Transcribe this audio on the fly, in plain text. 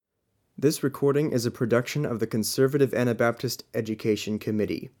This recording is a production of the Conservative Anabaptist Education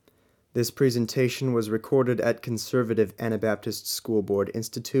Committee. This presentation was recorded at Conservative Anabaptist School Board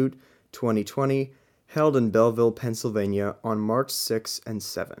Institute 2020, held in Belleville, Pennsylvania on March 6 and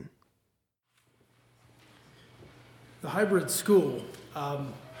 7. The hybrid school.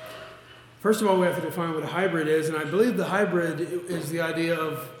 First of all, we have to define what a hybrid is, and I believe the hybrid is the idea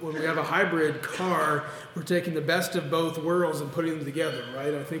of when we have a hybrid car, we're taking the best of both worlds and putting them together,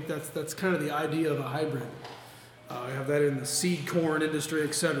 right? I think that's kind of the idea of a hybrid. I have that in the seed corn industry,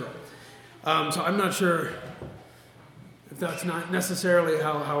 etc. So I'm not sure if that's not necessarily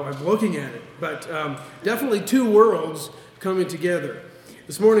how I'm looking at it, but definitely two worlds coming together.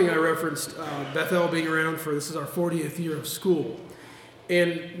 This morning I referenced Bethel being around this is our 40th year of school.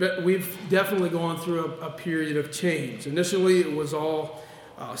 And we've definitely gone through a period of change. Initially, it was all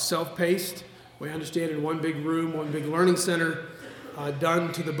self-paced. We understand in one big room, one big learning center,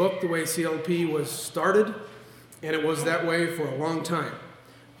 done to the book the way CLP was started. And it was that way for a long time.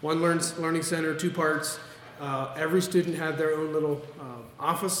 One learning center, two parts. Every student had their own little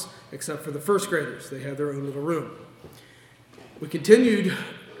office, except for the first graders. They had their own little room. We continued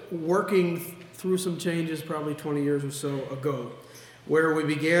working through some changes probably 20 years or so ago, where we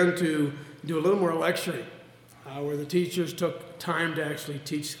began to do a little more lecturing, where the teachers took time to actually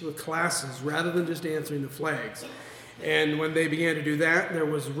teach the classes rather than just answering the flags. And when they began to do that, there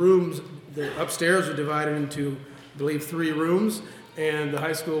was rooms. The upstairs were divided into, I believe, 3 rooms, and the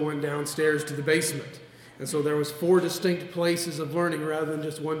high school went downstairs to the basement. And so there was 4 distinct places of learning rather than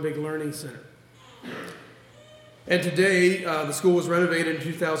just one big learning center. And today, the school was renovated in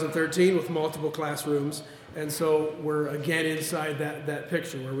 2013 with multiple classrooms. And so we're again inside that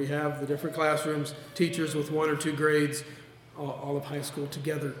picture where we have the different classrooms, teachers with 1 or 2 grades, all of high school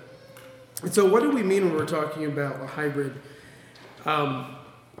together. And so what do we mean when we're talking about a hybrid?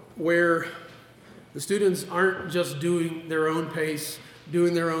 Where the students aren't just doing their own pace,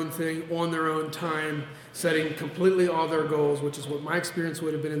 doing their own thing on their own time, setting completely all their goals, which is what my experience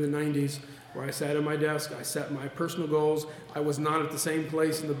would have been in the 90s, where I sat at my desk, I set my personal goals. I was not at the same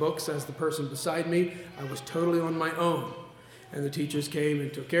place in the books as the person beside me. I was totally on my own. And the teachers came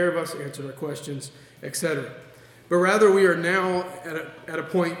and took care of us, answered our questions, etc. But rather, we are now at a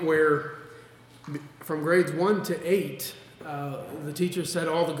point where from grades 1 to 8, the teachers set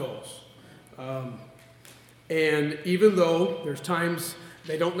all the goals. And even though there's times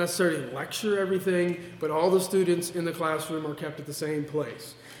they don't necessarily lecture everything, but all the students in the classroom are kept at the same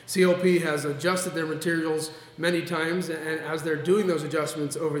place. CLP has adjusted their materials many times, and as they're doing those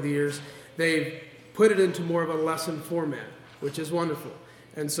adjustments over the years, they've put it into more of a lesson format, which is wonderful.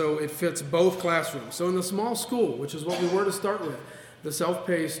 And so it fits both classrooms. So in the small school, which is what we were to start with, the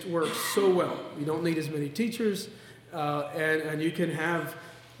self-paced works so well. You don't need as many teachers, and you can have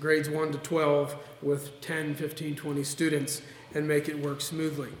grades 1 to 12 with 10, 15, 20 students and make it work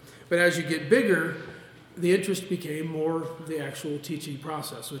smoothly. But as you get bigger, the interest became more the actual teaching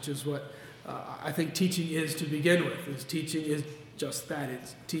process, which is what I think teaching is to begin with. Teaching is just that.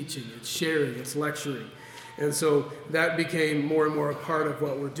 It's teaching, it's sharing, it's lecturing. And so that became more and more a part of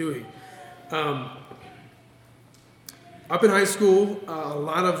what we're doing. Up in high school, a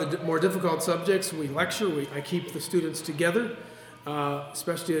lot of the more difficult subjects, we lecture. I keep the students together,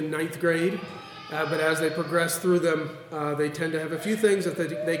 especially in 9th grade. But as they progress through them, they tend to have a few things that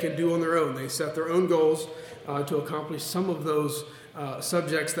they can do on their own. They set their own goals to accomplish some of those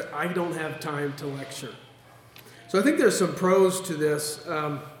subjects that I don't have time to lecture. So I think there's some pros to this.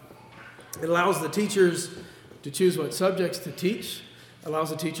 It allows the teachers to choose what subjects to teach. It allows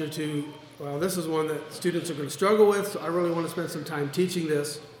the teacher to, well, this is one that students are going to struggle with, so I really want to spend some time teaching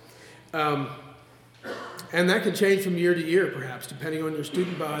this. And that can change from year to year, perhaps, depending on your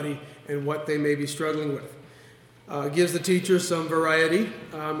student body and what they may be struggling with. It gives the teacher some variety.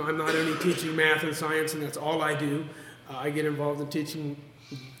 I'm not only teaching math and science, and that's all I do. I get involved in teaching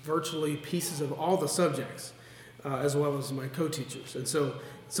virtually pieces of all the subjects, as well as my co-teachers. And so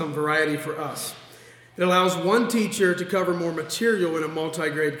some variety for us. It allows one teacher to cover more material in a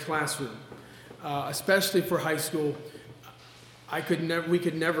multi-grade classroom, especially for high school. We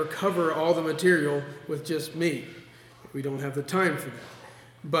could never cover all the material with just me. We don't have the time for that.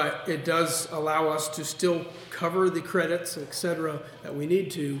 But it does allow us to still cover the credits, etc., that we need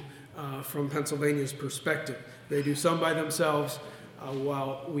to from Pennsylvania's perspective. They do some by themselves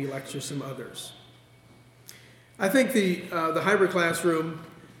while we lecture some others. I think the hybrid classroom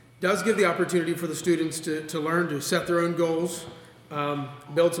does give the opportunity for the students to learn to set their own goals,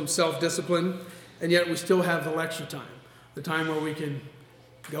 build some self-discipline, and yet we still have the lecture time. The time where we can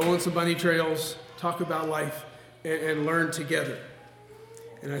go on some bunny trails, talk about life, and learn together.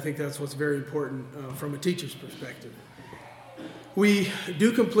 And I think that's what's very important from a teacher's perspective. We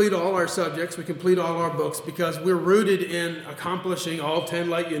do complete all our subjects, we complete all our books because we're rooted in accomplishing all 10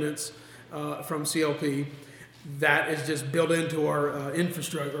 light units from CLP. That is just built into our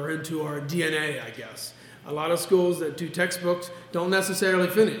infrastructure, or into our DNA, I guess. A lot of schools that do textbooks don't necessarily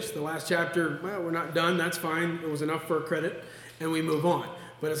finish. The last chapter, well, we're not done, that's fine, it was enough for a credit, and we move on.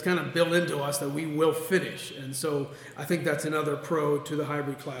 But it's kind of built into us that we will finish. And so I think that's another pro to the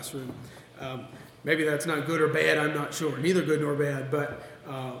hybrid classroom. Maybe that's not good or bad, I'm not sure. Neither good nor bad, but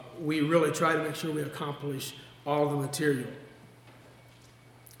we really try to make sure we accomplish all the material.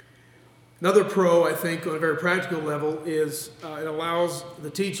 Another pro, I think, on a very practical level is it allows the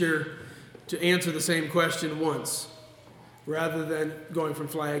teacher to answer the same question once, rather than going from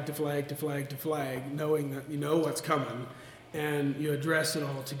flag to flag to flag to flag, knowing that you know what's coming, and you address it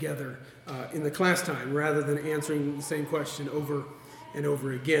all together in the class time, rather than answering the same question over and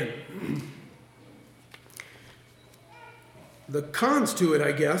over again. The cons to it,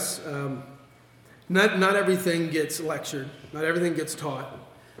 I guess, not everything gets lectured, not everything gets taught.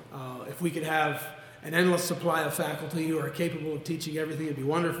 If we could have an endless supply of faculty who are capable of teaching everything, it'd be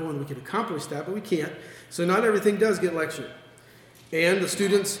wonderful, and we could accomplish that, but we can't. So not everything does get lectured. And the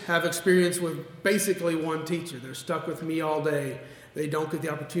students have experience with basically one teacher. They're stuck with me all day. They don't get the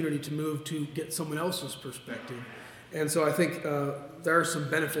opportunity to move to get someone else's perspective. And so I think there are some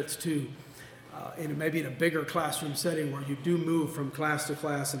benefits too, maybe in a bigger classroom setting where you do move from class to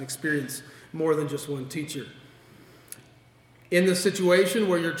class and experience more than just one teacher. In the situation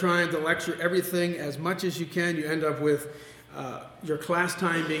where you're trying to lecture everything as much as you can, you end up with your class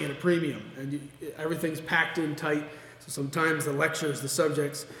time being at a premium, and everything's packed in tight. So sometimes the lectures, the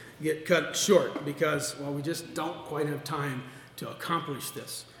subjects get cut short because, well, we just don't quite have time to accomplish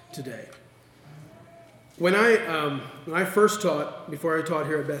this today. When I first taught, before I taught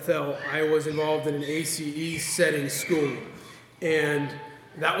here at Bethel, I was involved in an ACE setting school, and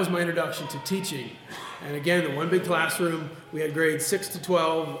that was my introduction to teaching. And again, the one big classroom, we had grades 6 to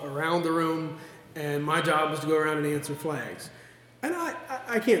 12 around the room, and my job was to go around and answer flags. And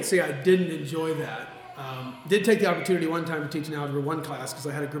I can't say I didn't enjoy that. Did take the opportunity one time to teach an Algebra 1 class because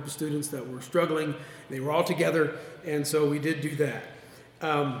I had a group of students that were struggling. They were all together, and so we did do that.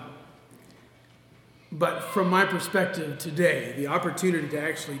 But from my perspective today, the opportunity to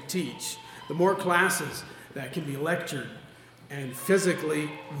actually teach, the more classes that can be lectured and physically,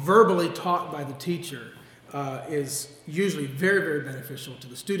 verbally taught by the teacher is usually very, very beneficial to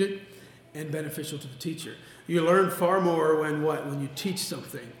the student and beneficial to the teacher. You learn far more when you teach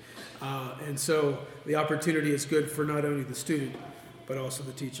something. And so the opportunity is good for not only the student, but also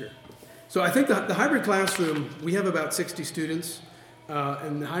the teacher. So I think the hybrid classroom, we have about 60 students,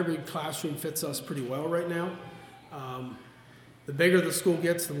 and the hybrid classroom fits us pretty well right now. The bigger the school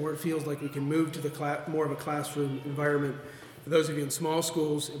gets, the more it feels like we can move to more of a classroom environment. For those of you in small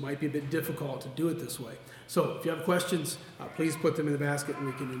schools, it might be a bit difficult to do it this way. So if you have questions, please put them in the basket and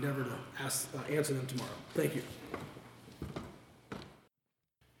we can endeavor to answer them tomorrow. Thank you.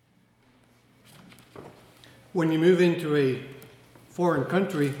 When you move into a foreign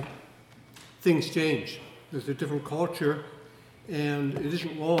country, things change. There's a different culture, and it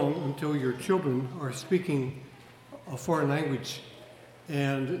isn't long until your children are speaking a foreign language,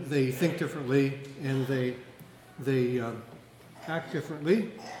 and they think differently, and they act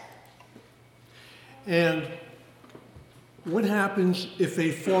differently. And what happens if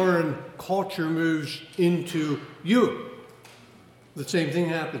a foreign culture moves into you? The same thing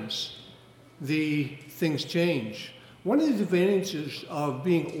happens. Things change. One of the advantages of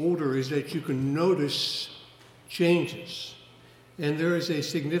being older is that you can notice changes. And there is a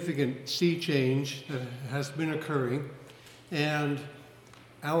significant sea change that has been occurring. And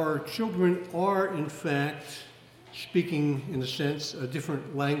our children are, in fact, speaking, in a sense, a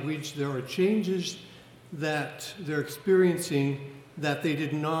different language. There are changes that they're experiencing that they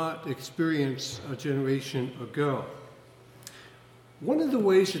did not experience a generation ago. One of the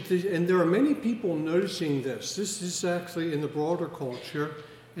ways that and there are many people noticing this is actually in the broader culture,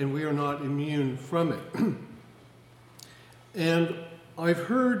 and we are not immune from it. And I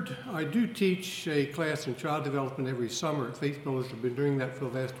do teach a class in child development every summer at Faith Builders. I've been doing that for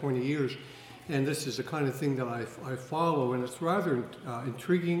the last 20 years. And this is the kind of thing that I follow, and it's rather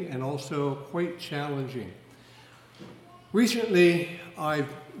intriguing and also quite challenging. Recently,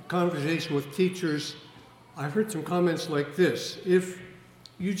 conversation with teachers, I've heard some comments like this. If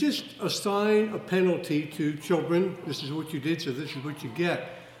you just assign a penalty to children, this is what you did, so this is what you get,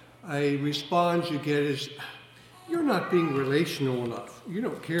 a response you get is, you're not being relational enough. You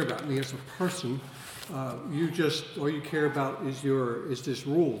don't care about me as a person. All you care about is this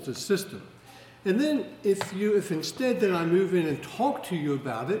rule, this system. And then if instead that I move in and talk to you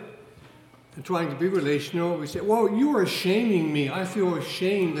about it, and trying to be relational, we say, well, you are shaming me. I feel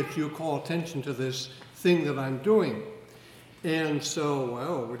ashamed that you call attention to this thing that I'm doing. And so,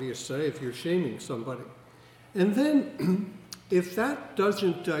 well, what do you say if you're shaming somebody? And then if that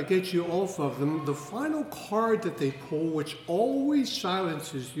doesn't get you off of them, the final card that they pull, which always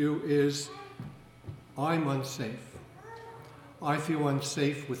silences you, is, I'm unsafe. I feel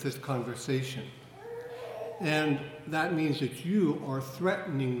unsafe with this conversation. And that means that you are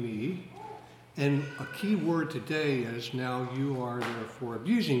threatening me. And a key word today is, now you are therefore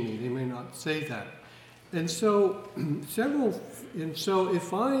abusing me. They may not say that. And so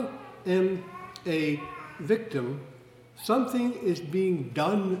if I am a victim, something is being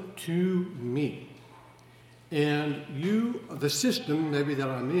done to me. And you, the system maybe that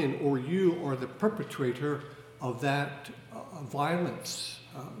I'm in, or you are the perpetrator of that violence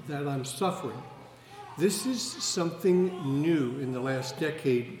that I'm suffering. This is something new in the last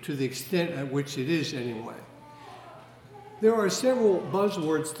decade, to the extent at which it is anyway. There are several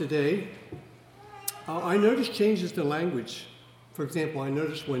buzzwords today. I notice changes to language. For example, I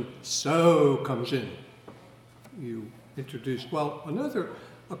notice when so comes in, you introduce, well,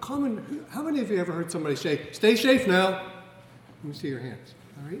 a common, how many of you ever heard somebody say, stay safe now? Let me see your hands.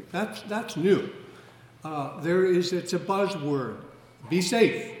 All right, that's new. It's a buzzword. Be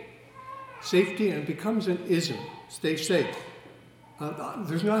safe. Safety, and it becomes an ism. Stay safe.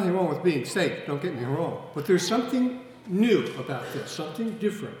 There's nothing wrong with being safe, don't get me wrong. But there's something new about this, something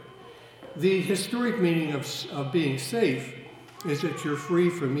different. The historic meaning of being safe is that you're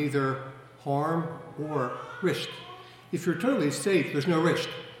free from either harm or risk. If you're totally safe, there's no risk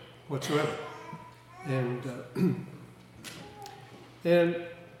whatsoever. And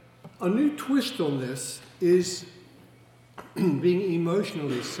a new twist on this is being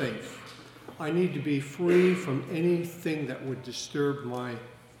emotionally safe. I need to be free from anything that would disturb my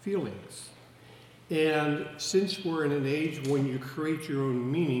feelings. And since we're in an age when you create your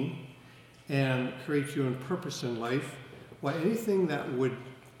own meaning and create your own purpose in life, well, anything that would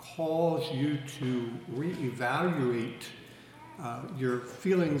cause you to reevaluate your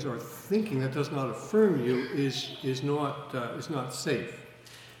feelings or thinking that does not affirm you is not safe.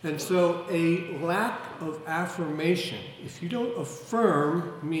 And so a lack of affirmation, if you don't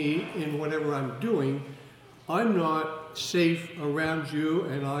affirm me in whatever I'm doing, I'm not safe around you,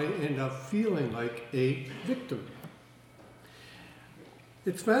 and I end up feeling like a victim.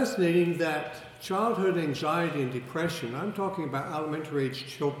 It's fascinating that childhood anxiety and depression, I'm talking about elementary age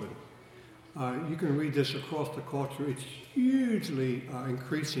children. You can read this across the culture. It's hugely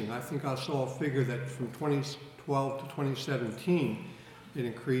increasing. I think I saw a figure that from 2012 to 2017, it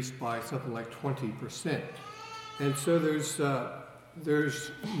increased by something like 20%. And so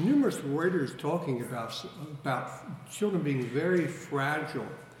there's numerous writers talking about children being very fragile.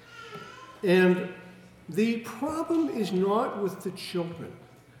 And the problem is not with the children.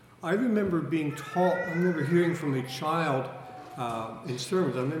 I remember being taught, I remember hearing from a child in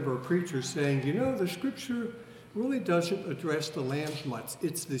sermons, I remember a preacher saying, the scripture really doesn't address the lambs much,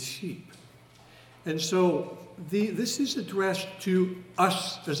 it's the sheep. And so this is addressed to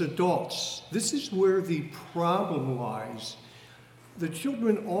us as adults. This is where the problem lies. The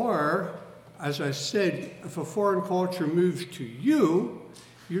children are, as I said, if a foreign culture moves to you,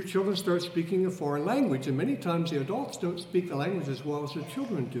 your children start speaking a foreign language. And many times the adults don't speak the language as well as the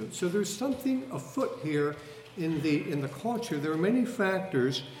children do. So there's something afoot here in the culture. There are many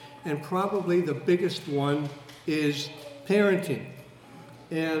factors, and probably the biggest one is parenting.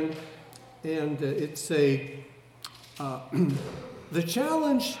 And it's the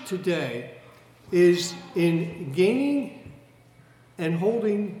challenge today is in gaining and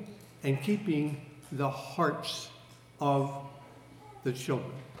holding and keeping the hearts of the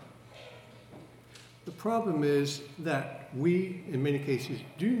children. The problem is that we, in many cases,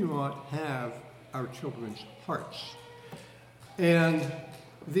 do not have our children's hearts. And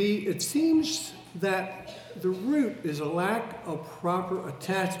it seems that the root is a lack of proper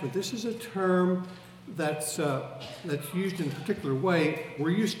attachment. This is a term that's used in a particular way.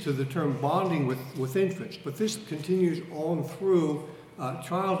 We're used to the term bonding with infants, but this continues on through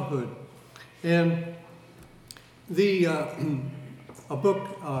childhood. And a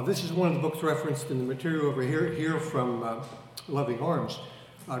book, this is one of the books referenced in the material over here from Loving Arms.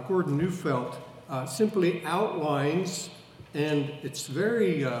 Gordon Neufeld simply outlines, and it's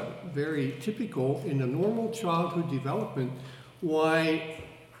very, very typical in a normal childhood development, why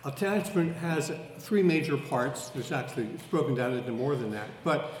attachment has three major parts. It's broken down into more than that.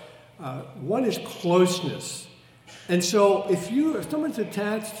 But One is closeness. And so if someone's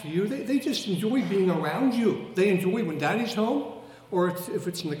attached to you, they just enjoy being around you. They enjoy when daddy's home, or if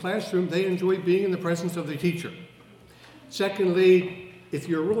it's in the classroom, they enjoy being in the presence of the teacher. Secondly, if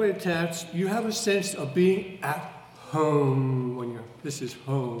you're really attached, you have a sense of being at home this is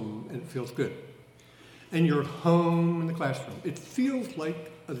home, and it feels good. And you're at home in the classroom. It feels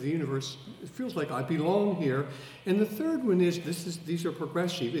like the universe, it feels like I belong here. And the third one is, these are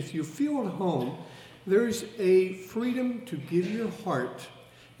progressive. If you feel at home, there's a freedom to give your heart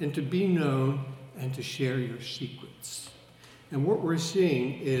and to be known and to share your secrets. And what we're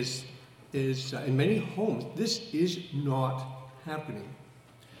seeing is in many homes, this is not happening.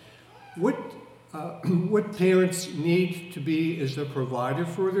 What parents need to be is a provider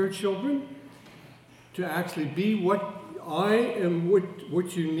for their children, to actually be what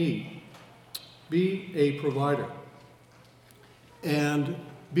you need. Be a provider. And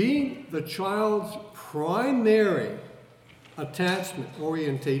being the child's primary attachment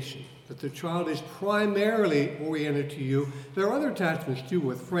orientation, that the child is primarily oriented to you. There are other attachments too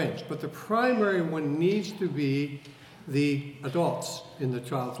with friends, but the primary one needs to be the adults in the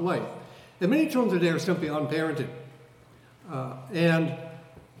child's life. And many children today are simply unparented. And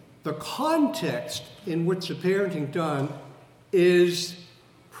the context in which the parenting done is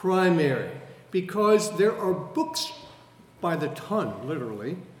primary, because there are books by the ton,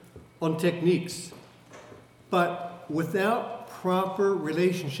 literally, on techniques. But without proper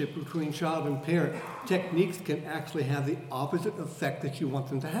relationship between child and parent, techniques can actually have the opposite effect that you want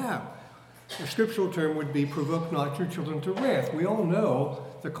them to have. A scriptural term would be, provoke not your children to wrath. We all know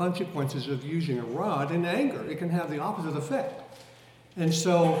the consequences of using a rod in anger. It can have the opposite effect. And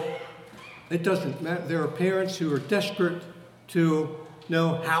so it doesn't matter. There are parents who are desperate to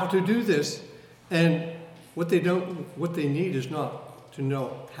know how to do this, and what they need is not to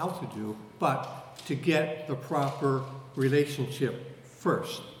know how to do, but to get the proper relationship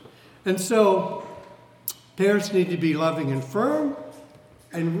first. And so parents need to be loving and firm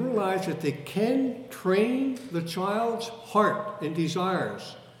and realize that they can train the child's heart and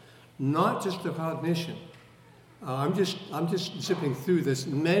desires, not just the cognition. I'm just zipping through this.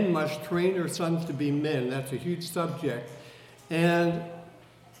 Men must train their sons to be men. That's a huge subject. And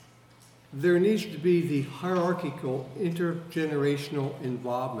there needs to be the hierarchical, intergenerational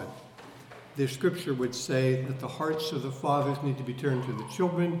involvement. The scripture would say that the hearts of the fathers need to be turned to the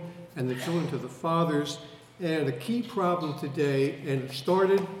children, and the children to the fathers. And a key problem today, and it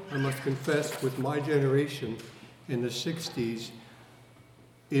started, I must confess, with my generation in the 60s,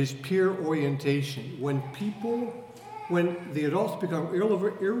 is peer orientation. When the adults become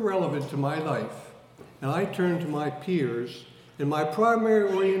irrelevant to my life, and I turn to my peers, and my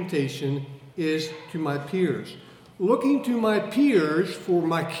primary orientation is to my peers. Looking to my peers for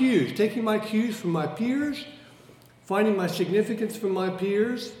my cues, taking my cues from my peers, finding my significance from my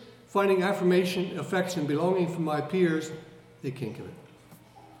peers, finding affirmation, affection, belonging from my peers, they can't give it.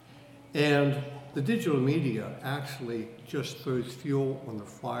 And the digital media actually just throws fuel on the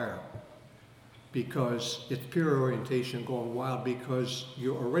fire, because it's peer orientation going wild, because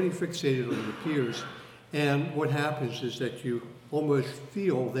you're already fixated on your peers. And what happens is that you almost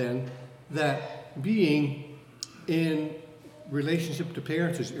feel then that being in relationship to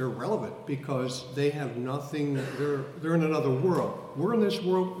parents is irrelevant, because they have nothing, they're in another world. We're in this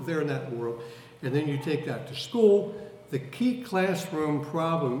world, they're in that world. And then you take that to school. The key classroom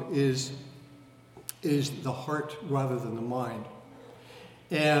problem is the heart rather than the mind.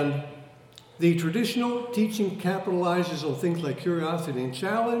 And the traditional teaching capitalizes on things like curiosity and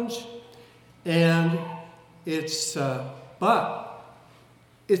challenge, and but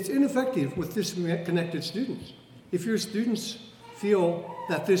it's ineffective with disconnected students. If your students feel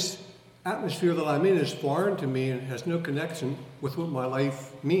that this atmosphere that I'm in is foreign to me and has no connection with what my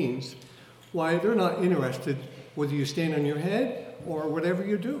life means, why, they're not interested whether you stand on your head or whatever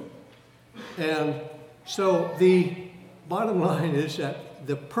you do. And so the bottom line is that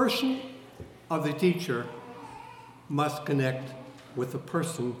the person of the teacher must connect with the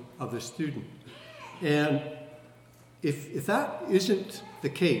person of the student. And if that isn't the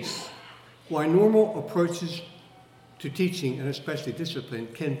case, why, normal approaches to teaching, and especially discipline,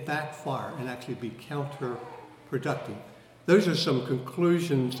 can backfire and actually be counterproductive. Those are some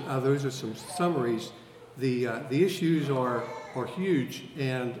conclusions, those are some summaries. The issues are huge,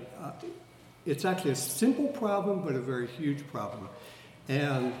 and it's actually a simple problem, but a very huge problem.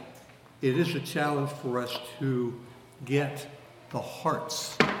 And it is a challenge for us to get the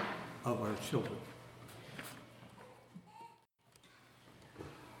hearts of our children.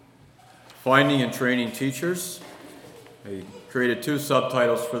 Finding and training teachers. I created 2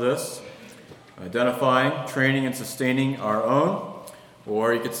 subtitles for this: identifying, training, and sustaining our own,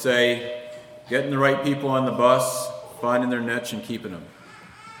 or you could say getting the right people on the bus, finding their niche, and keeping them.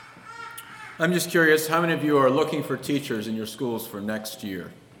 I'm just curious, how many of you are looking for teachers in your schools for next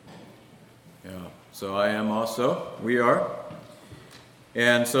year? Yeah, so I am also. We are.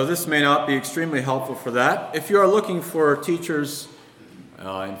 And so this may not be extremely helpful for that. If you are looking for teachers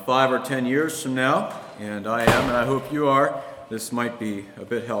in 5 or 10 years from now, and I am, and I hope you are, this might be a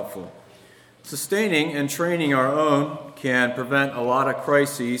bit helpful. Sustaining and training our own can prevent a lot of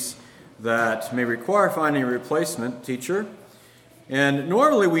crises that may require finding a replacement teacher. And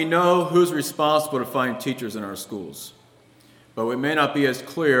normally we know who's responsible to find teachers in our schools, but it may not be as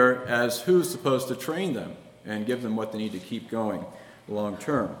clear as who's supposed to train them and give them what they need to keep going long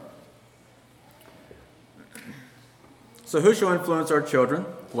term. So who shall influence our children?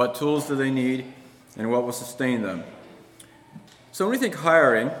 What tools do they need? And what will sustain them? So when we think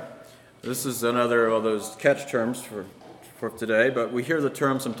hiring, this is another of those catch terms for today, but we hear the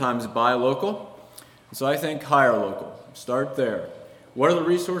term sometimes buy local. So I think hire local. Start there. What are the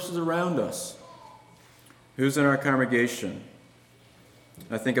resources around us? Who's in our congregation?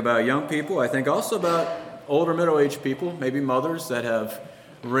 I think about young people. I think also about older middle-aged people, maybe mothers that have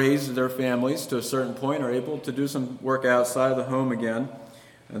raised their families to a certain point, are able to do some work outside of the home again,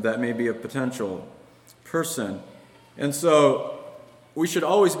 and that may be a potential person. And so we should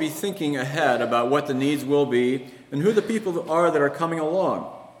always be thinking ahead about what the needs will be and who the people are that are coming along.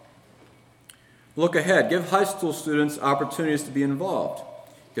 Look ahead. Give high school students opportunities to be involved.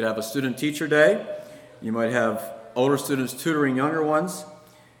 You could have a student-teacher day. You might have older students tutoring younger ones.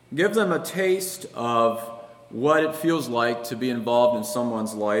 Give them a taste of what it feels like to be involved in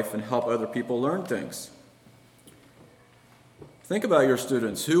someone's life and help other people learn things. Think about your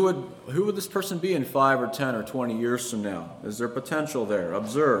students. Who would this person be in 5 or 10 or 20 years from now? Is there potential there?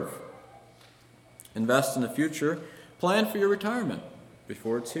 Observe. Invest in the future. Plan for your retirement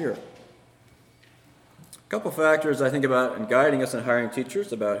before it's here. A couple factors I think about in guiding us in hiring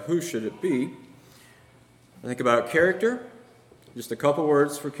teachers about who should it be. I think about character. Just a couple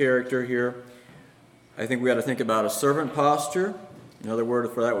words for character here. I think we got to think about a servant posture. Another word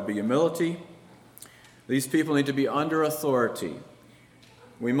for that would be humility. These people need to be under authority.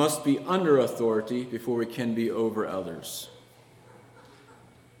 We must be under authority before we can be over others.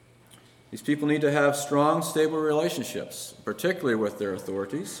 These people need to have strong, stable relationships, particularly with their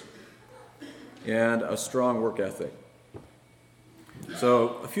authorities, and a strong work ethic.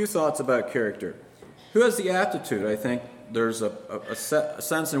 So, a few thoughts about character. Who has the aptitude? I think there's a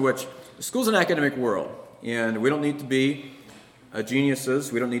sense in which school's an academic world, and we don't need to be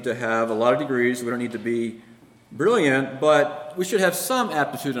geniuses. We don't need to have a lot of degrees. We don't need to be brilliant, but we should have some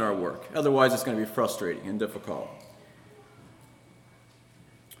aptitude in our work. Otherwise, it's going to be frustrating and difficult.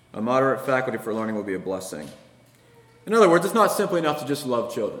 A moderate faculty for learning will be a blessing. In other words, it's not simply enough to just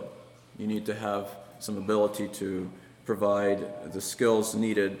love children. You need to have some ability to provide the skills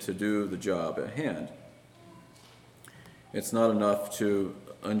needed to do the job at hand. It's not enough to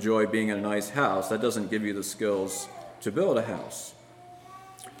enjoy being in a nice house. That doesn't give you the skills to build a house.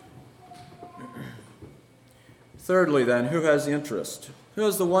 Thirdly, then, who has the interest? Who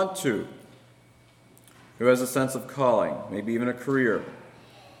has the want to? Who has a sense of calling, maybe even a career?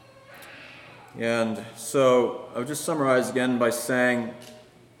 And so I'll just summarize again by saying,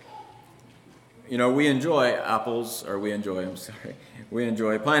 we enjoy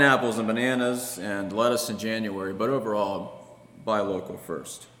pineapples and bananas and lettuce in January, but overall, buy local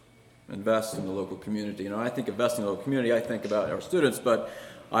first. Invest in the local community. I think investing in the local community, I think about our students, but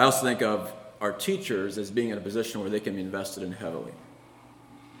I also think of our teachers as being in a position where they can be invested in heavily.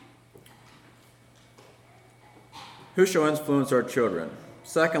 Who shall influence our children?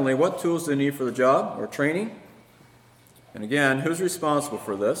 Secondly, what tools do they need for the job or training? And again, who's responsible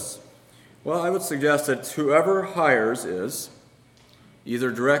for this? Well, I would suggest that whoever hires is,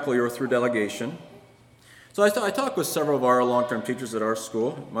 either directly or through delegation. So I talked with several of our long-term teachers at our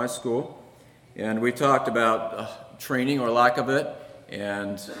school, my school, and we talked about training or lack of it,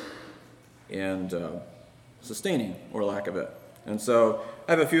 and sustaining or lack of it. And so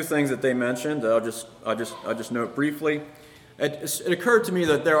I have a few things that they mentioned that I'll just note briefly. It occurred to me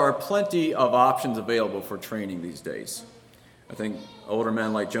that there are plenty of options available for training these days. I think older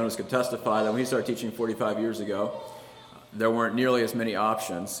men like Jonas could testify that when he started teaching 45 years ago, there weren't nearly as many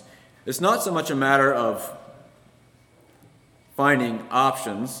options. It's not so much a matter of finding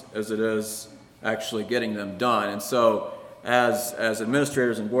options as it is actually getting them done. And so as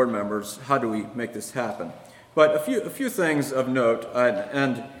administrators and board members, how do we make this happen? But a few things of note,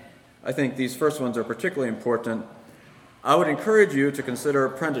 and I think these first ones are particularly important. I would encourage you to consider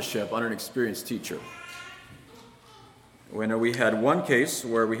apprenticeship under an experienced teacher. We know we had one case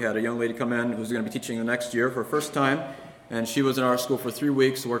where we had a young lady come in who's going to be teaching the next year for her first time, and she was in our school for 3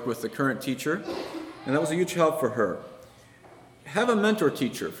 weeks, worked with the current teacher, and that was a huge help for her. Have a mentor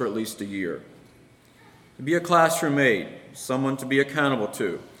teacher for at least a year. Be a classroom aide, someone to be accountable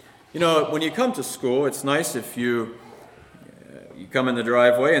to. You know, when you come to school, it's nice if you come in the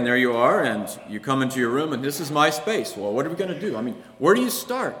driveway and there you are, and you come into your room and this is my space. Well, what are we going to do? I mean, where do you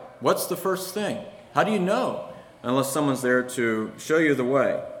start? What's the first thing? How do you know? Unless someone's there to show you the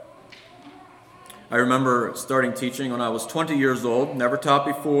way. I remember starting teaching when I was 20 years old, never taught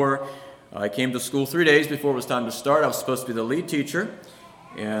before. I came to school 3 days before it was time to start. I was supposed to be the lead teacher,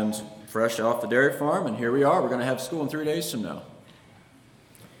 and fresh off the dairy farm, and here we are. We're going to have school in 3 days from now.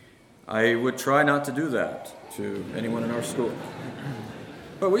 I would try not to do that to anyone in our school.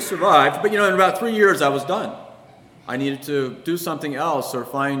 But we survived. But in about 3 years I was done. I needed to do something else or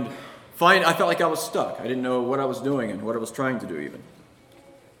find I felt like I was stuck. I didn't know what I was doing and what I was trying to do even.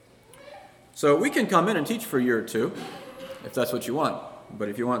 So we can come in and teach for a year or two, if that's what you want. But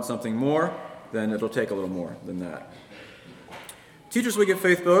if you want something more, then it'll take a little more than that. Teachers Week at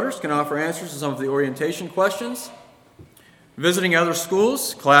Faith Builders can offer answers to some of the orientation questions. Visiting other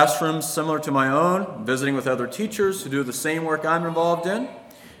schools, classrooms similar to my own, visiting with other teachers who do the same work I'm involved in.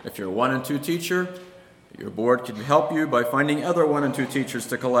 If you're a 1 and 2 teacher, your board can help you by finding other 1 and 2 teachers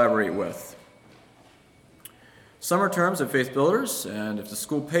to collaborate with. Summer terms at Faith Builders, and if the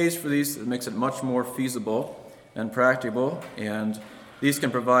school pays for these, it makes it much more feasible and practicable, and these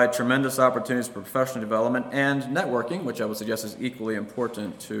can provide tremendous opportunities for professional development and networking, which I would suggest is equally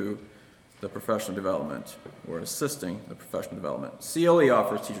important to the professional development, or assisting the professional development. CLE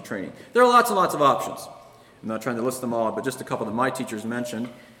offers teacher training. There are lots and lots of options. I'm not trying to list them all, but just a couple that my teachers mentioned.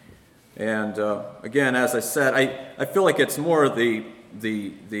 And again, as I said, I feel like it's more the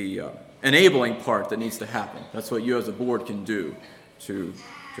enabling part that needs to happen. That's what you as a board can do to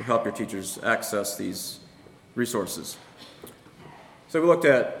help your teachers access these resources. So we looked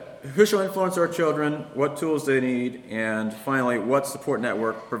at who shall influence our children, what tools they need, and finally, what support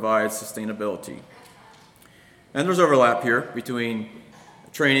network provides sustainability. And there's overlap here between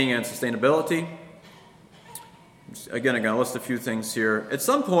training and sustainability. Again, I'm going to list a few things here. At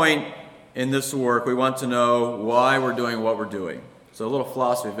some point in this work, we want to know why we're doing what we're doing. So a little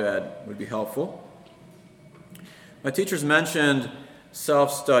philosophy of ed would be helpful. My teachers mentioned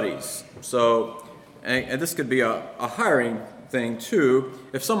self-studies. So, and this could be a hiring thing too.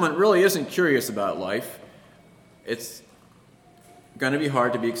 If someone really isn't curious about life, it's going to be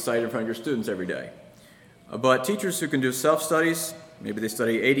hard to be excited in front of your students every day. But teachers who can do self-studies, maybe they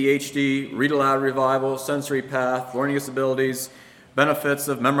study ADHD, read aloud revival, sensory path, learning disabilities, benefits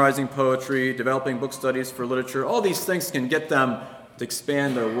of memorizing poetry, developing book studies for literature, all these things can get them to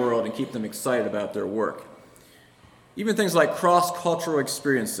expand their world and keep them excited about their work. Even things like cross-cultural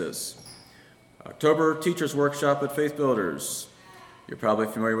experiences. October Teachers Workshop at Faith Builders. You're probably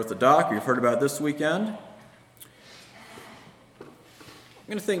familiar with the doc, or you've heard about it this weekend. I'm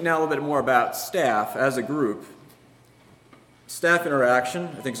going to think now a little bit more about staff as a group. Staff interaction,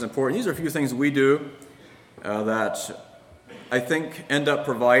 I think, is important. These are a few things we do that I think end up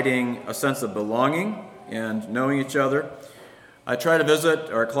providing a sense of belonging and knowing each other. I try to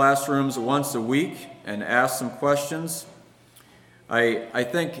visit our classrooms once a week and ask some questions. I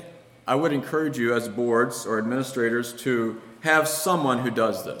think I would encourage you as boards or administrators to have someone who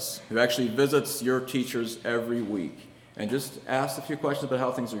does this, who actually visits your teachers every week and just asks a few questions about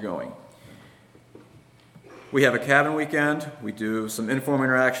how things are going. We have a cabin weekend. We do some informal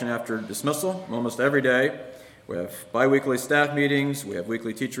interaction after dismissal almost every day. We have bi-weekly staff meetings. We have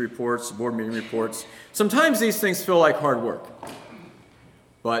weekly teacher reports, board meeting reports. Sometimes these things feel like hard work.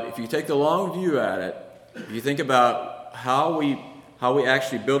 But if you take the long view at it, if you think about how we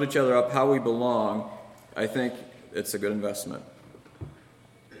actually build each other up, how we belong, I think it's a good investment.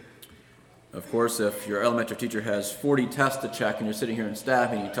 Of course, if your elementary teacher has 40 tests to check and you're sitting here in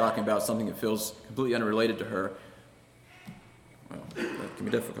staff and you're talking about something that feels completely unrelated to her, well, that can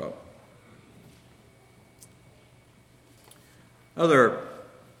be difficult. Other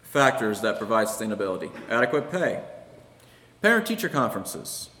factors that provide sustainability: adequate pay, parent-teacher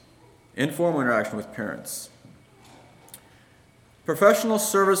conferences, informal interaction with parents, professional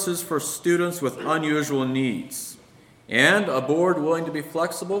services for students with unusual needs, and a board willing to be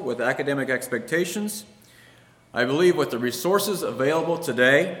flexible with academic expectations. I believe with the resources available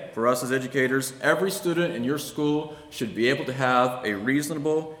today for us as educators, every student in your school should be able to have a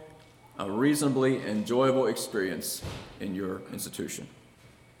reasonably enjoyable experience in your institution.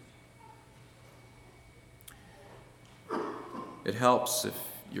 It helps if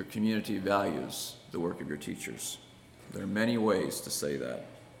your community values the work of your teachers. There are many ways to say that.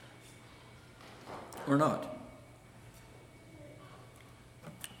 Or not.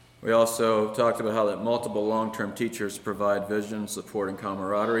 We also talked about how that multiple long-term teachers provide vision, support, and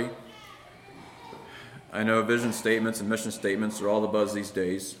camaraderie. I know vision statements and mission statements are all the buzz these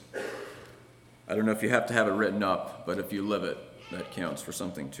days. I don't know if you have to have it written up, but if you live it, that counts for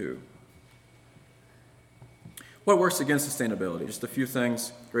something too. What works against sustainability? Just a few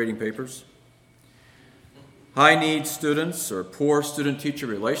things. Grading papers. High-need students or poor student-teacher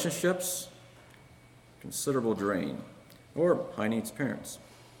relationships. Considerable drain. Or high-needs parents.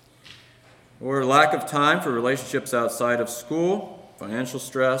 Or lack of time for relationships outside of school, financial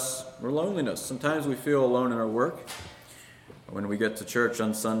stress, or loneliness. Sometimes we feel alone in our work. When we get to church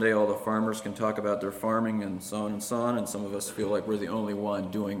on Sunday, all the farmers can talk about their farming and so on, and some of us feel like we're the only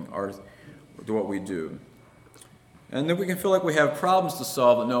one doing what we do. And then we can feel like we have problems to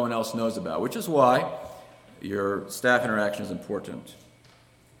solve that no one else knows about, which is why your staff interaction is important,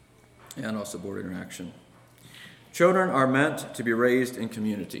 and also board interaction. Children are meant to be raised in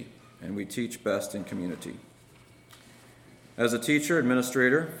community, and we teach best in community. As a teacher,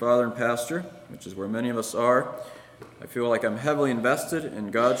 administrator, father, and pastor, which is where many of us are, I feel like I'm heavily invested in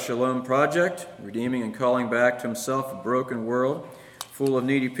God's Shalom project, redeeming and calling back to himself a broken world full of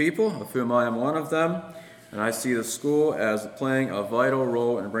needy people, of whom I am one of them, and I see the school as playing a vital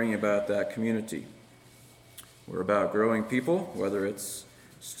role in bringing about that community. We're about growing people, whether it's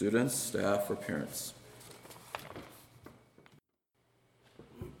students, staff, or parents.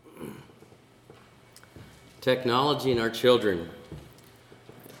 Technology and our children.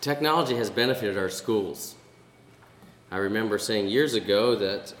 Technology has benefited our schools. I remember saying years ago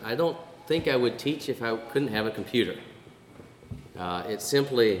that I don't think I would teach if I couldn't have a computer.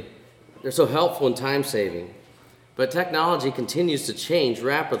 They're so helpful and time-saving. But technology continues to change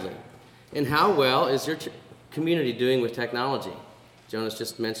rapidly. And how well is your community doing with technology? Jonas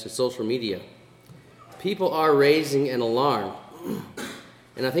just mentioned social media. People are raising an alarm.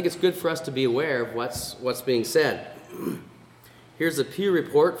 And I think it's good for us to be aware of what's being said. Here's a Pew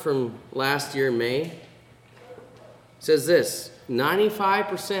report from last year, May. It says this: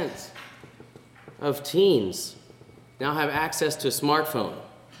 95% of teens now have access to a smartphone.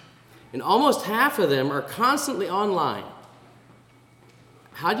 And almost half of them are constantly online.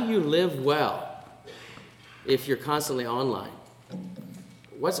 How do you live well if you're constantly online?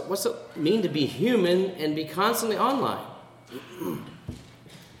 What's it mean to be human and be constantly online?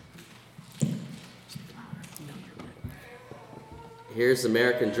 Here's the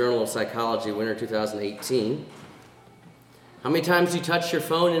American Journal of Psychology, winter 2018. How many times do you touch your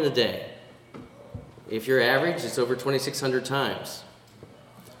phone in a day? If you're average, it's over 2,600 times.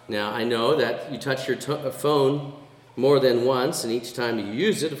 Now, I know that you touch your phone more than once, and each time you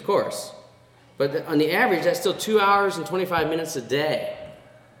use it, of course. But on the average, that's still 2 hours and 25 minutes a day.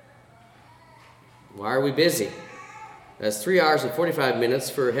 Why are we busy? That's 3 hours and 45 minutes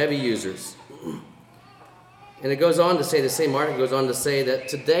for heavy users. And it goes on to say, the same article goes on to say that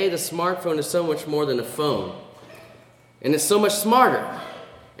today the smartphone is so much more than a phone. And it's so much smarter.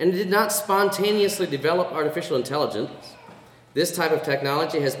 And it did not spontaneously develop artificial intelligence. This type of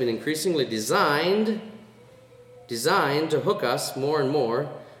technology has been increasingly designed to hook us more and more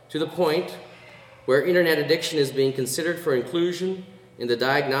to the point where internet addiction is being considered for inclusion in the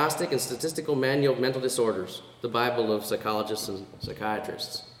Diagnostic and Statistical Manual of Mental Disorders, the Bible of psychologists and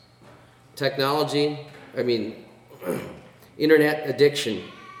psychiatrists. Internet addiction.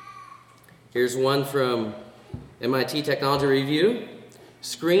 Here's one from MIT Technology Review.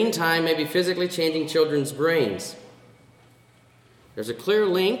 Screen time may be physically changing children's brains. There's a clear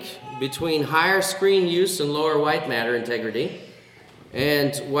link between higher screen use and lower white matter integrity.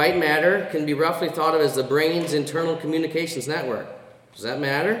 And white matter can be roughly thought of as the brain's internal communications network. Does that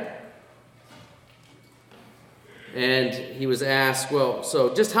matter? And he was asked, well,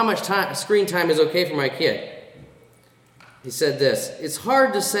 so just how much screen time is okay for my kid? He said this: it's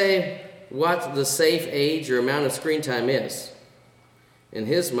hard to say what the safe age or amount of screen time is. And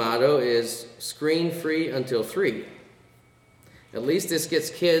his motto is screen-free until 3. At least this gets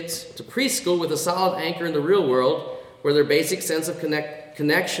kids to preschool with a solid anchor in the real world, where their basic sense of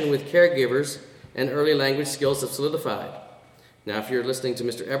connection with caregivers and early language skills have solidified. Now, if you're listening to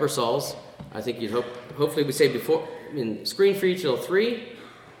Mr. Ebersols, I think you'd hopefully we say screen-free till 3.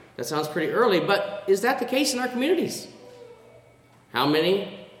 That sounds pretty early, but is that the case in our communities? How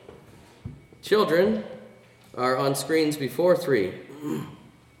many children are on screens before 3?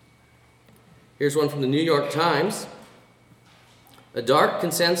 Here's one from the New York Times. A dark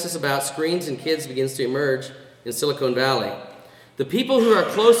consensus about screens and kids begins to emerge in Silicon Valley. The people who are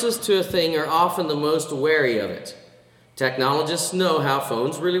closest to a thing are often the most wary of it. Technologists know how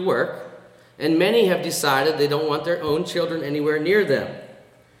phones really work, and many have decided they don't want their own children anywhere near them.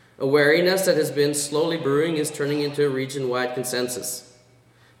 A wariness that has been slowly brewing is turning into a region-wide consensus.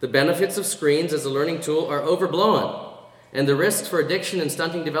 The benefits of screens as a learning tool are overblown, and the risks for addiction and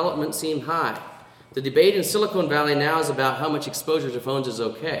stunting development seem high. The debate in Silicon Valley now is about how much exposure to phones is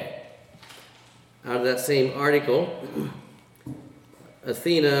okay. Out of that same article,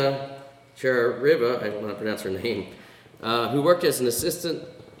 Athena Cherariva, I don't know how to pronounce her name, who worked as an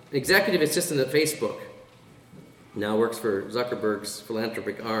executive assistant at Facebook, now works for Zuckerberg's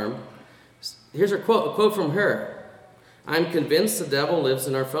philanthropic arm. Here's a quote from her. "I'm convinced the devil lives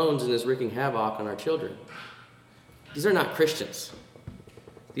in our phones and is wreaking havoc on our children." These are not Christians.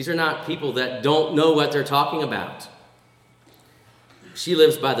 These are not people that don't know what they're talking about. She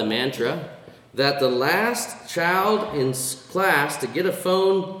lives by the mantra that the last child in class to get a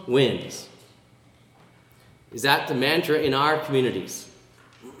phone wins. Is that the mantra in our communities?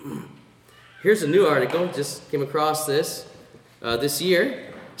 Here's a new article, just came across this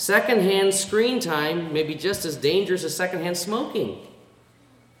year. Secondhand screen time may be just as dangerous as secondhand smoking.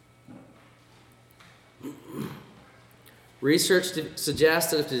 Research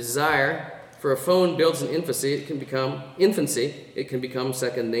suggests that if the desire for a phone builds in infancy, it can become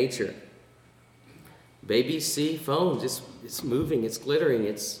second nature. Babies see phones. It's moving, it's glittering,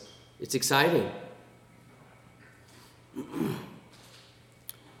 it's exciting.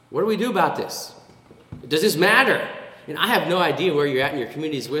 What do we do about this? Does this matter? And I have no idea where you're at in your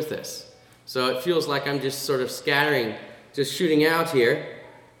communities with this. So it feels like I'm just sort of scattering, just shooting out here.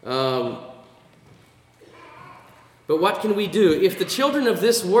 But what can we do? If the children of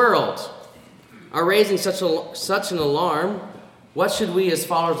this world are raising such an alarm, what should we as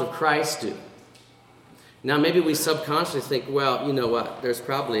followers of Christ do? Now, maybe we subconsciously think, well, you know what? There's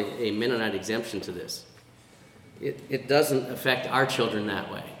probably a Mennonite exemption to this. It doesn't affect our children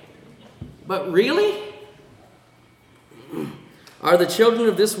that way. But really? Are the children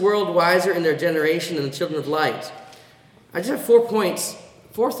of this world wiser in their generation than the children of light? I just have 4 points,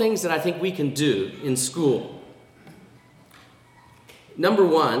 4 things that I think we can do in school. Number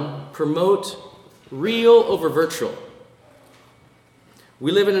 1, promote real over virtual.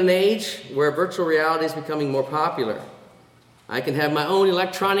 We live in an age where virtual reality is becoming more popular. I can have my own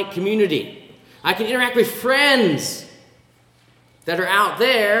electronic community. I can interact with friends that are out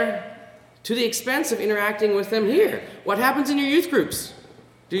there to the expense of interacting with them here. What happens in your youth groups?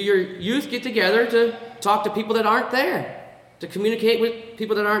 Do your youth get together to talk to people that aren't there, to communicate with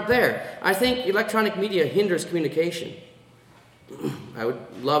people that aren't there? I think electronic media hinders communication. I would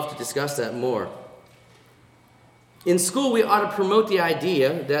love to discuss that more. In school, we ought to promote the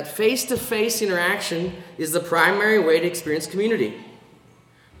idea that face-to-face interaction is the primary way to experience community.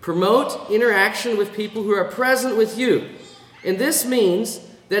 Promote interaction with people who are present with you. And this means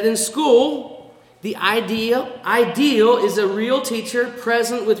that in school, the ideal is a real teacher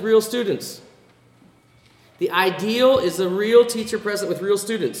present with real students. The ideal is a real teacher present with real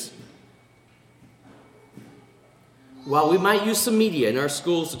students. While we might use some media in our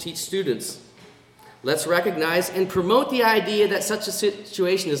schools to teach students, let's recognize and promote the idea that such a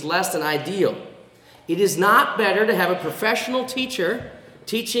situation is less than ideal. It is not better to have a professional teacher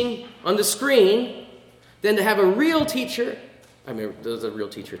teaching on the screen than to have a real teacher, I mean, there's a real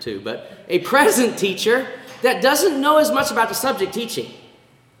teacher too, but a present teacher that doesn't know as much about the subject teaching.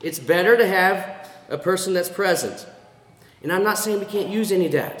 It's better to have a person that's present. And I'm not saying we can't use any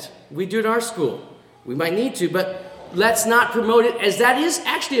of that. We do it in our school. We might need to, but let's not promote it as that is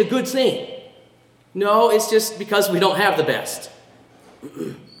actually a good thing. No, it's just because we don't have the best.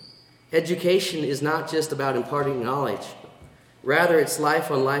 Education is not just about imparting knowledge. Rather, it's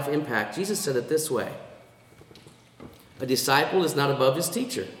life-on-life impact. Jesus said it this way. A disciple is not above his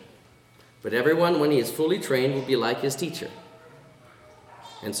teacher, but everyone, when he is fully trained, will be like his teacher.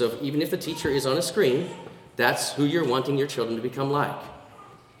 And so even if the teacher is on a screen, that's who you're wanting your children to become like.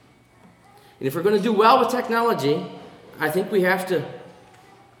 And if we're going to do well with technology, I think we have to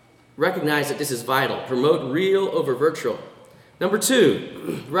recognize that this is vital. Promote real over virtual. Number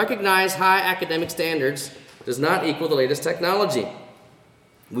 2, recognize high academic standards does not equal the latest technology.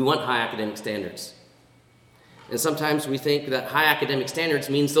 We want high academic standards. And sometimes we think that high academic standards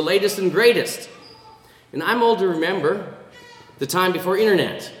means the latest and greatest. And I'm old to remember the time before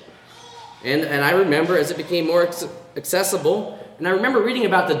internet. And I remember as it became more accessible, and I remember reading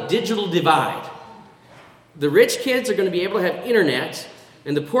about the digital divide. The rich kids are going to be able to have internet,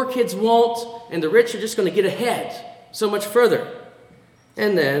 and the poor kids won't, and the rich are just going to get ahead so much further.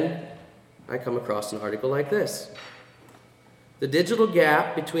 And then I come across an article like this. The digital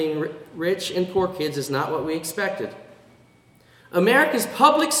gap between rich and poor kids is not what we expected. America's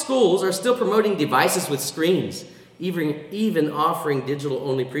public schools are still promoting devices with screens, even offering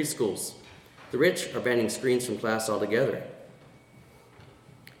digital-only preschools. The rich are banning screens from class altogether.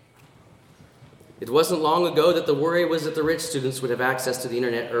 It wasn't long ago that the worry was that the rich students would have access to the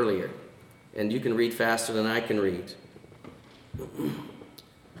internet earlier, and you can read faster than I can read.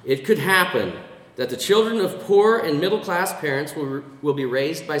 It could happen that the children of poor and middle-class parents will be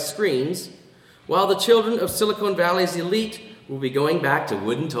raised by screens, while the children of Silicon Valley's elite will be going back to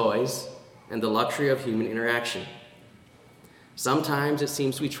wooden toys and the luxury of human interaction. Sometimes it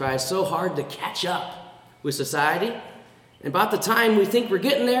seems we try so hard to catch up with society, and about the time we think we're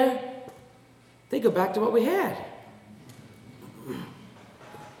getting there, they go back to what we had.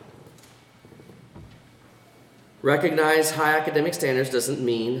 Recognize high academic standards doesn't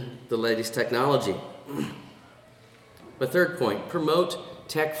mean the latest technology. But third point, promote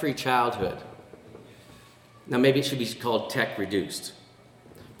tech-free childhood. Now maybe it should be called tech-reduced.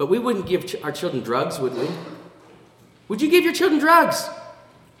 But we wouldn't give our children drugs, would we? Would you give your children drugs?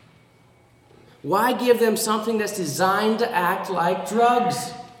 Why give them something that's designed to act like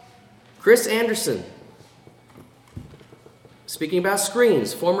drugs? Chris Anderson, speaking about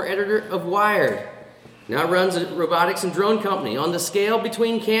screens, former editor of Wired, now runs a robotics and drone company. On the scale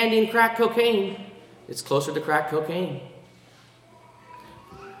between candy and crack cocaine, it's closer to crack cocaine.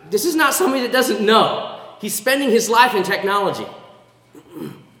 This is not somebody that doesn't know. He's spending his life in technology.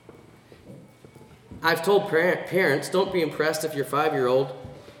 I've told parents, don't be impressed if your 5-year-old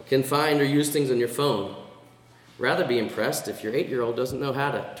can find or use things on your phone. Rather be impressed if your 8-year-old doesn't know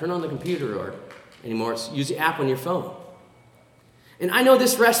how to turn on the computer or anymore, use the app on your phone. And I know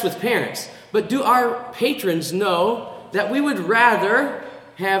this rests with parents, but do our patrons know that we would rather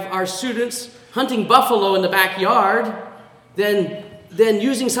have our students hunting buffalo in the backyard than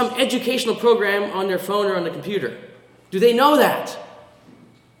using some educational program on their phone or on the computer? Do they know that?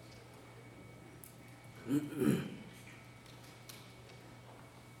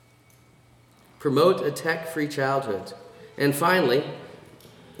 Promote a tech-free childhood. And finally,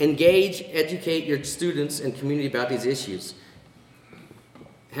 engage, educate your students and community about these issues.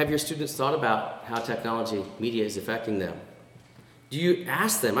 Have your students thought about how technology, media is affecting them? Do you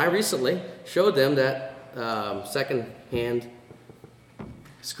ask them? I recently showed them that second-hand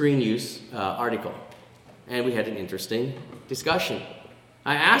screen use article, and we had an interesting discussion.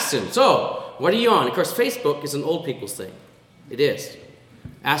 I asked him, so, what are you on? Of course, Facebook is an old people's thing. It is.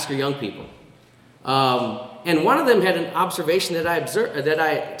 Ask your young people. And one of them had an observation that I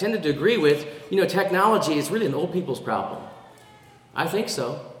tended to agree with. Technology is really an old people's problem. I think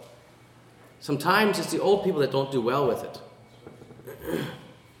so. Sometimes it's the old people that don't do well with it.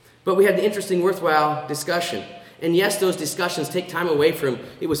 But we had an interesting, worthwhile discussion. And yes, those discussions take time away from,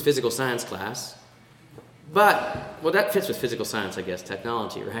 it was physical science class. But, well, that fits with physical science, I guess,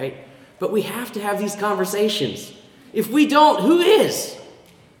 technology, right? But we have to have these conversations. If we don't, who is?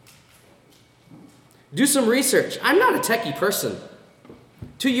 Do some research. I'm not a techie person.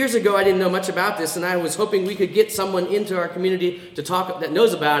 2 years ago, I didn't know much about this, and I was hoping we could get someone into our community to talk that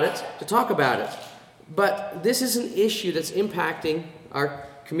knows about it, to talk about it. But this is an issue that's impacting our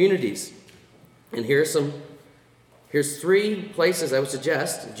communities. And here's 3 places I would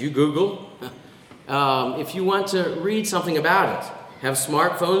suggest. You Google. If you want to read something about it, have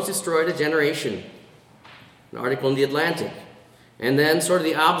smartphones destroyed a generation? An article in The Atlantic. And then sort of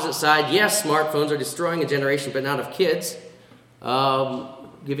the opposite side, yes, smartphones are destroying a generation, but not of kids,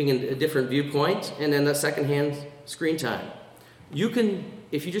 giving a different viewpoint. And then the secondhand screen time. You can,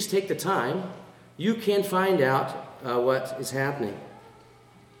 if you just take the time, you can find out what is happening.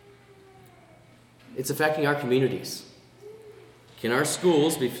 It's affecting our communities. Can our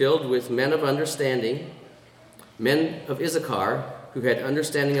schools be filled with men of understanding, men of Issachar, who had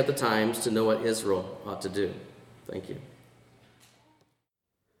understanding of the times to know what Israel ought to do? Thank you.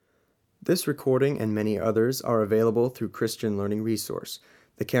 This recording and many others are available through Christian Learning Resource,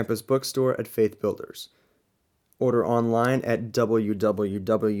 the campus bookstore at Faith Builders. Order online at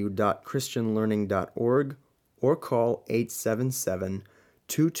www.christianlearning.org or call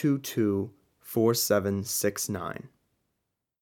 877-222-4769.